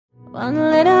One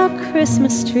little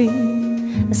Christmas tree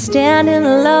standing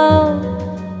low,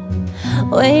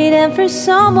 waiting for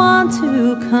someone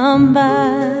to come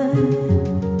by.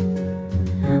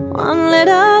 One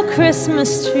little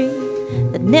Christmas tree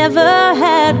that never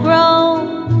had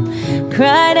grown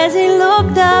cried as he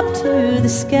looked up to the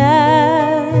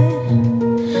sky.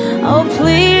 Oh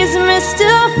please,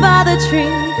 Mr. Father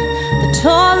Tree, the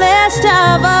tallest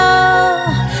of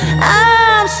all,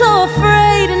 I'm so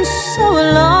afraid and so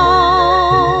alone.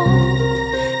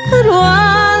 Could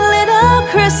one little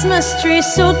Christmas tree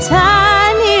so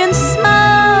tiny and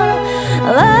small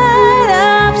light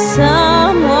up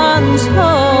someone's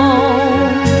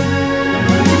home?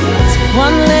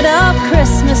 One little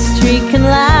Christmas tree can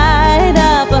light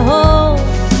up a hole,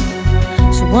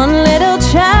 so one little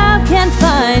child can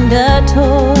find a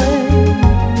toy.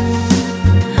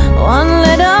 One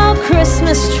little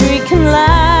Christmas tree can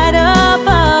light up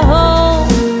a hole,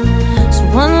 so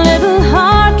one little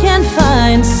heart can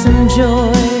find some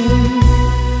joy.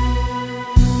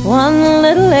 One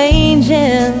little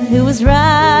angel who was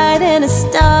riding a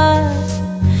star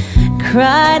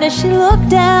cried as she looked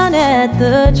down at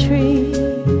the tree.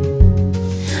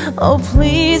 Oh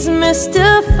please,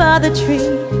 Mr. Father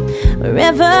Tree,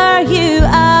 wherever you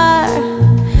are,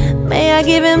 may I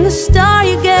give him the star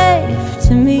you gave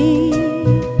to me.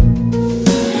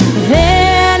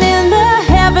 Then in the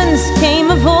heavens came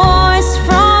a voice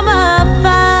from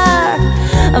afar,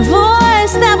 a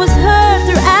voice that was heard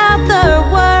throughout the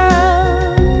world.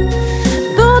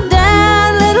 Go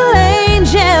down, little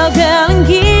angel girl, and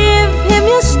give him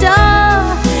your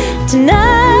star.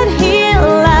 Tonight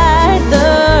he'll light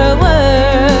the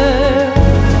world.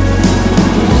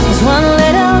 'Cause one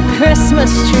little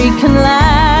Christmas tree can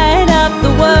light up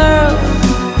the world,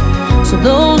 so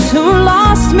those who are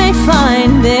lost may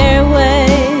find their way.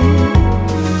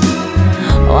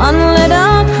 One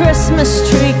little Christmas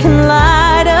tree can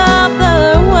light up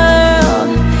the world,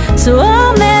 so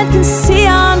all men can see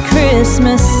on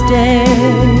Christmas Day.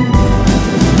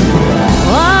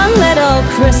 One little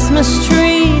Christmas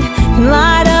tree can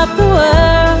light up the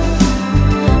world,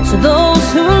 so those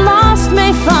who are lost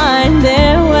may find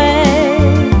their way.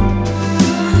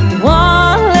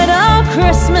 One little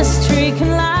Christmas tree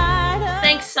can light up.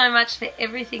 Thanks so much for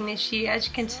everything this year. As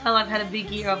you can tell, I've had a big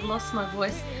year. I've lost my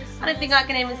voice. I don't think I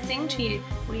can even sing to you.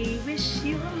 We wish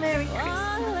you a Merry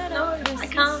Christmas. No, I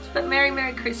can't, but Merry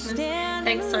Christmas.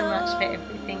 Thanks so much for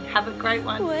everything. Have a great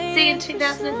one. See you in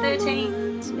 2013.